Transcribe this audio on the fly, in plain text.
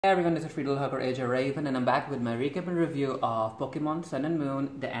Hey everyone, this is Friedel Hugger AJ Raven, and I'm back with my recap and review of Pokemon Sun and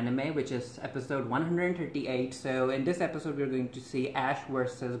Moon, the anime, which is episode 138. So in this episode, we're going to see Ash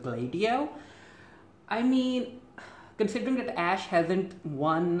versus Gladio. I mean, considering that Ash hasn't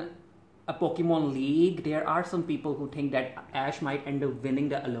won a Pokemon League, there are some people who think that Ash might end up winning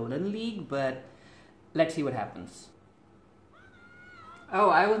the Alolan League, but let's see what happens. Oh,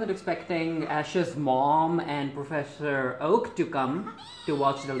 I wasn't expecting Ash's mom and Professor Oak to come to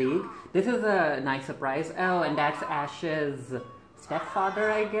watch the league. This is a nice surprise. Oh, and that's Ash's stepfather,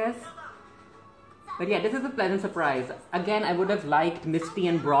 I guess. But yeah, this is a pleasant surprise. Again, I would have liked Misty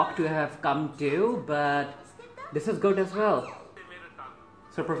and Brock to have come too, but this is good as well.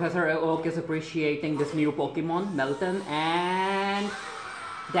 So Professor Oak is appreciating this new Pokemon, Melton, and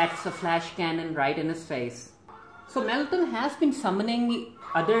that's a flash cannon right in his face. So Melton has been summoning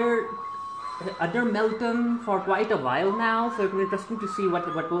other Melton for quite a while now, so it'll be interesting to see what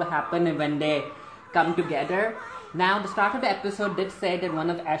will happen when they come together. Now, the start of the episode did say that one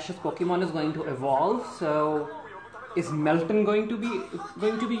of Ash's Pokemon is going to evolve, so is Melton going to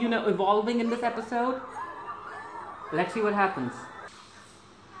be evolving in this episode? Let's see what happens.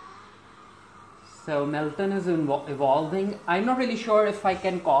 So Melton is evolving. I'm not really sure if I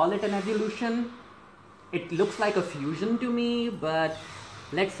can call it an evolution. It looks like a fusion to me, but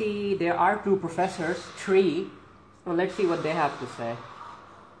let's see. There are two professors, three. So let's see what they have to say.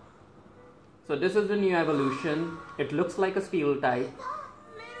 So this is the new evolution. It looks like a steel type.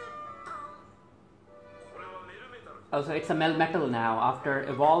 Oh, so it's a Melmetal now, after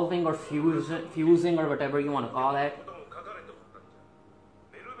evolving or fusing or whatever you want to call it.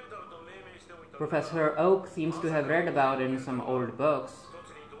 Professor Oak seems to have read about it in some old books.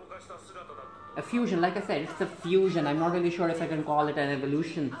 A fusion, like I said, it's a fusion. I'm not really sure if I can call it an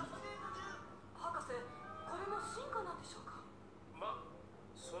evolution.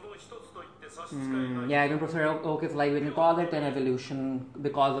 Yeah, I think Professor Oak is like, we can call it an evolution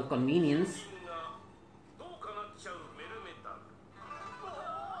because of convenience.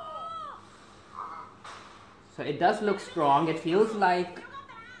 So it does look strong. It feels like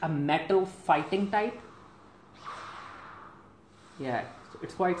a metal fighting type. Yeah.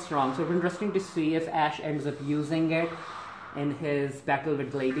 It's quite strong, so it's interesting to see if Ash ends up using it in his battle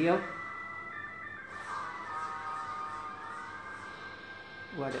with Gladio.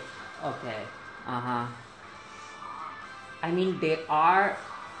 What? Okay. I mean, they are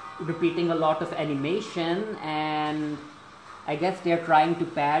repeating a lot of animation, and I guess they're trying to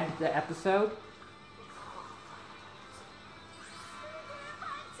pad the episode.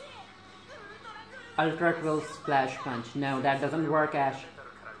 Ultra Trill Splash Punch. No, that doesn't work, Ash.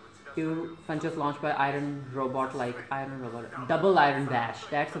 Two punches launched by Iron Robot, like Iron Robot. Double Iron Dash.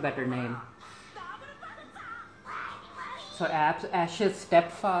 That's a better name. So Ash's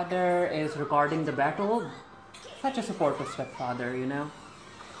stepfather is recording the battle. Such a supportive stepfather, you know.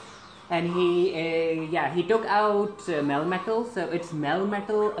 And he took out Melmetal. So it's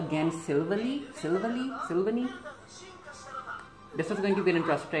Melmetal against Sylvanie. This is going to be an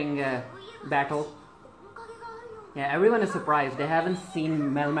interesting battle. Yeah, everyone is surprised. They haven't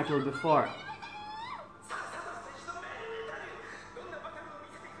seen Melmetal before.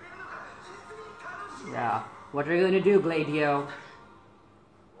 Yeah. What are you going to do, Gladio?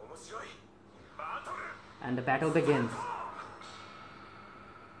 And the battle begins.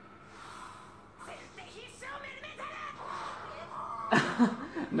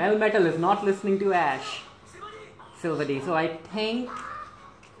 Melmetal is not listening to Ash. Sylvanie. So I think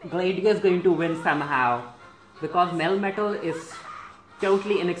Gladio is going to win somehow, because Melmetal is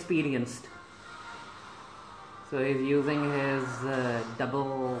totally inexperienced. So he's using his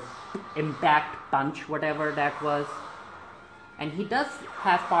double impact punch, whatever that was. And he does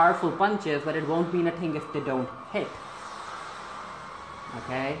have powerful punches, but it won't mean a thing if they don't hit.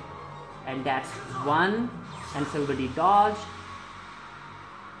 Okay? And that's one. And Sylvanie dodged.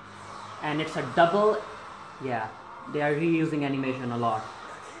 And it's a double. Yeah, they are reusing animation a lot.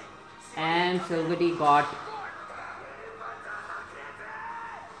 And Sylvanie got...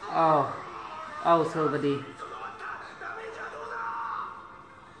 Oh, Sylvanie.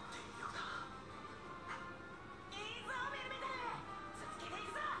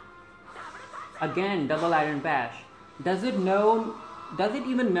 Again, double Iron Bash. Does it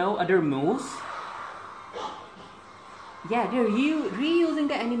even know other moves? Yeah, they're reusing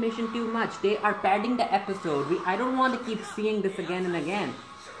the animation too much. They are padding the episode. I don't want to keep seeing this again and again.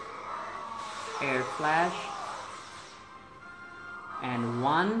 Air Flash. And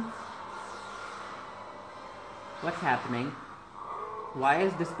one. What's happening? Why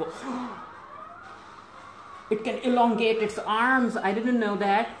is this It can elongate its arms. I didn't know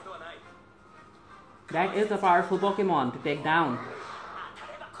that. That is a powerful Pokemon to take down.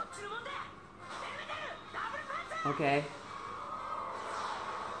 Okay.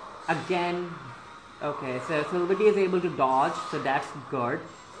 Again. Okay, so Silvity is able to dodge, so that's good.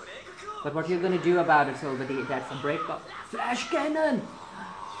 But what you're gonna do about it, Silvity? That's a break up. Flash Cannon!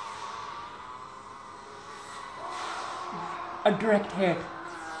 A direct hit.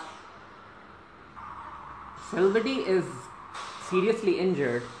 Silvity is seriously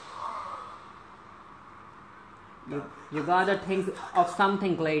injured. You gotta think of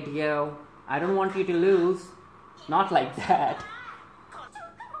something, Gladio. I don't want you to lose. Not like that.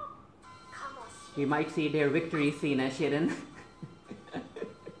 We might see their victory scene as Shirin.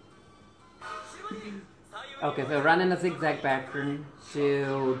 Okay, so run in a zigzag pattern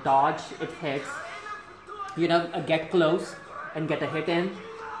to dodge its hits. You know, get close and get a hit in.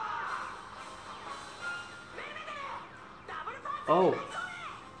 Oh.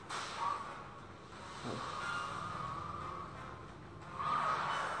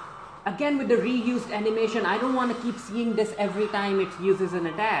 Again with the reused animation, I don't want to keep seeing this every time it uses an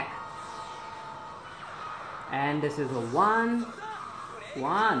attack. And this is a 1.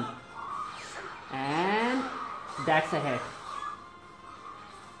 And that's a hit.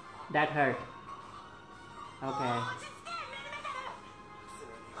 That hurt. Okay.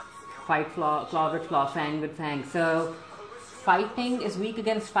 Fight claw with claw, fang with fang. So fighting is weak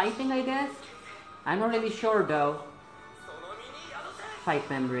against fighting, I guess? I'm not really sure though. Fight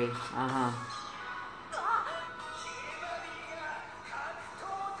memory.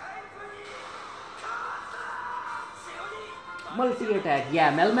 Multi-attack.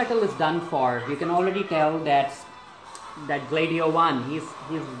 Yeah, Melmetal is done for. You can already tell that Gladio won. He's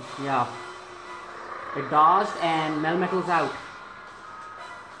yeah. It dodged and Melmetal's out.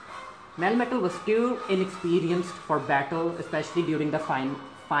 Melmetal was too inexperienced for battle, especially during the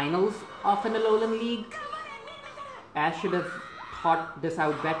finals of an Alolan League. Ash should have thought this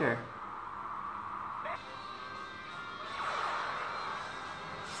out better.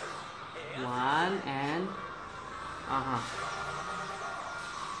 One and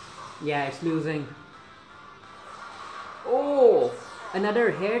yeah, it's losing. Oh,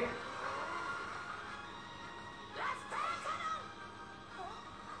 another hit.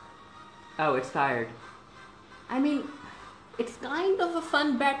 Oh, it's tired. I mean, it's kind of a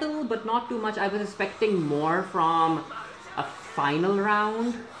fun battle, but not too much. I was expecting more from a final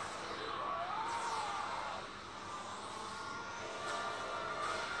round.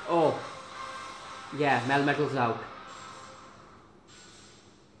 Oh, yeah, Melmetal's out.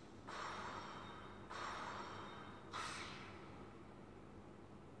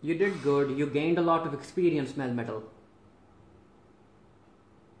 You did good. You gained a lot of experience, Melmetal.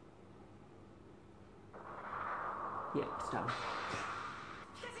 Yeah, it's down.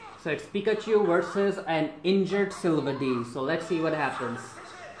 So it's Pikachu versus an injured Silvady. So let's see what happens.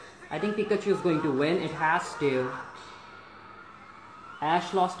 I think Pikachu is going to win. It has to.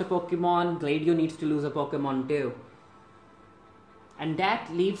 Ash lost a Pokemon. Gladio needs to lose a Pokemon too. And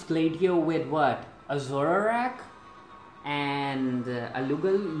that leaves Gladio with what? A Zoroark? And a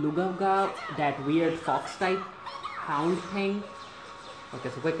Lugaga, that weird fox type hound thing. Okay,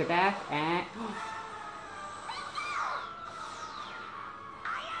 so quick attack and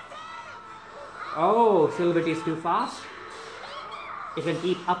oh, Silvity is too fast. It can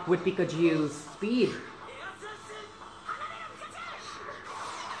keep up with Pikachu's speed.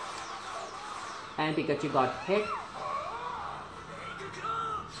 And Pikachu got hit.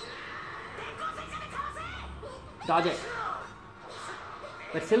 Dodge it.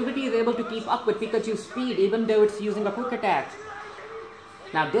 But Silvity is able to keep up with Pikachu's speed even though it's using a quick attack.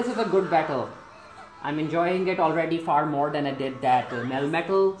 Now this is a good battle. I'm enjoying it already far more than I did that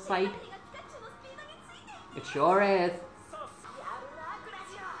Melmetal fight. It sure is.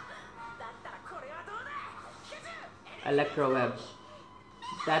 Electro Web.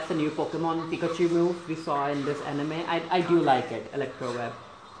 That's a new Pokemon Pikachu move we saw in this anime. I do like it, Electro Web.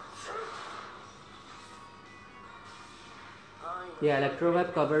 Yeah, Electro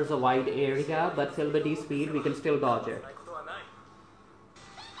Web covers a wide area, but Silvady's speed, we can still dodge it.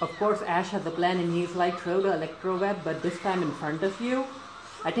 Of course, Ash has a plan and he's like, throw the Electro Web, but this time in front of you.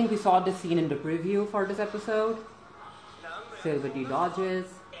 I think we saw this scene in the preview for this episode. Silvady dodges.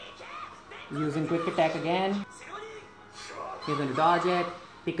 Using quick attack again. He's going to dodge it.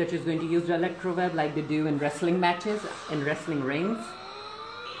 Pikachu is going to use the Electro Web like they do in wrestling matches, in wrestling rings.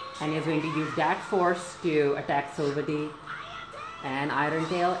 And he's going to use that force to attack Silvady. And Iron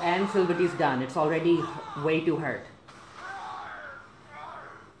Tail, and Silvady's done. It's already way too hurt.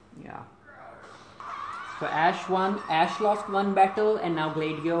 Yeah. So Ash won. Ash lost one battle, and now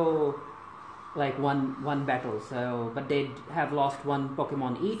Gladio like one battle. So, but they have lost one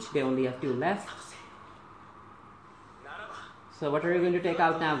Pokemon each. They only have 2 left. So what are you going to take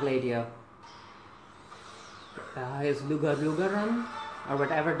out now, Gladio? His Lugarugaran, or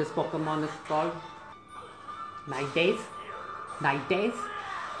whatever this Pokemon is called. Night Days? Night Days?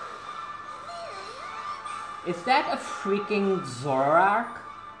 Is that a freaking Zoroark?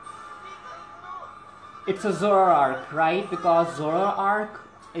 It's a Zoroark, right? Because Zoroark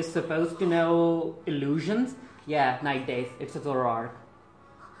is supposed to know illusions. Yeah, Night Days. It's a Zoroark.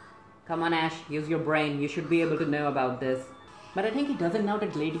 Come on, Ash. Use your brain. You should be able to know about this. But I think he doesn't know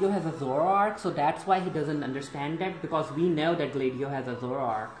that Gladio has a Zoroark, so that's why he doesn't understand that, because we know that Gladio has a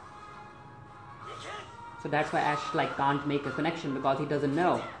Zoroark. So that's why Ash like can't make a connection, because he doesn't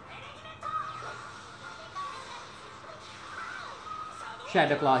know.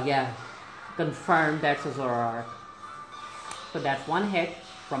 Shadow Claw, yeah. Confirmed that's a Zoroark. So that's 1 hit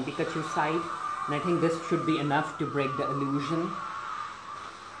from Pikachu's side, and I think this should be enough to break the illusion.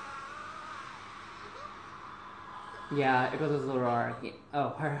 Yeah, it was a Zoroark. Oh,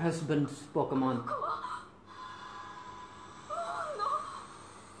 her husband's Pokemon.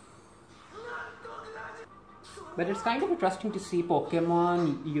 But it's kind of interesting to see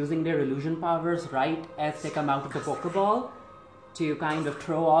Pokemon using their illusion powers right as they come out of the Pokeball to kind of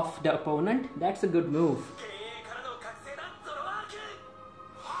throw off the opponent. That's a good move.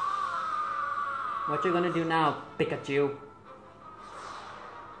 What you gonna do now, Pikachu?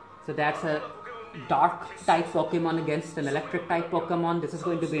 So that's a dark type Pokemon against an electric type Pokemon. This is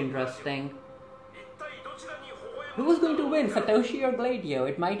going to be interesting. Who is going to win, Satoshi or Gladio?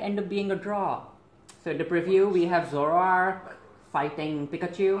 It might end up being a draw. So in the preview, we have Zoroark fighting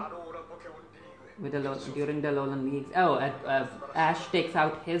Pikachu with during the Lowland Leagues. Oh, Ash takes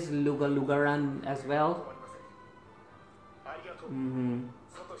out his Lugarugaran as well.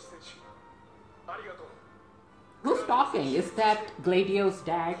 Who's talking? Is that Gladio's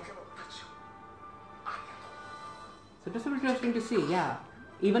dad? So this will be interesting to see, yeah.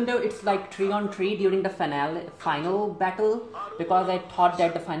 Even though it's like 3-on-3 during the final battle, because I thought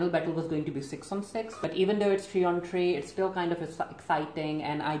that the final battle was going to be 6-on-6, but even though it's 3-on-3, it's still kind of exciting,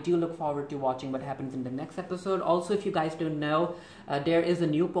 and I do look forward to watching what happens in the next episode. Also, if you guys don't know, there is a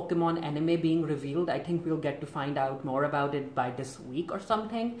new Pokemon anime being revealed. I think we'll get to find out more about it by this week or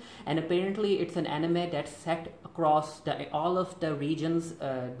something, and apparently it's an anime that's set across all of the regions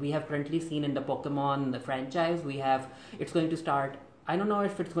we have currently seen in the Pokemon franchise. It's going to start, I don't know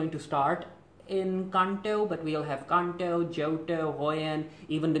if it's going to start in Kanto, but we'll have Kanto, Johto, Hoenn,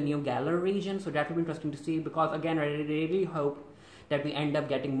 even the new Galar region. So that will be interesting to see, because again, I really hope that we end up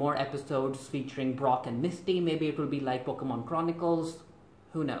getting more episodes featuring Brock and Misty. Maybe it will be like Pokemon Chronicles.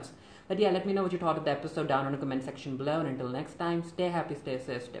 Who knows? But yeah, let me know what you thought of the episode down in the comment section below. And until next time, stay happy, stay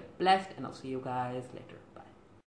safe, stay blessed, and I'll see you guys later. Bye.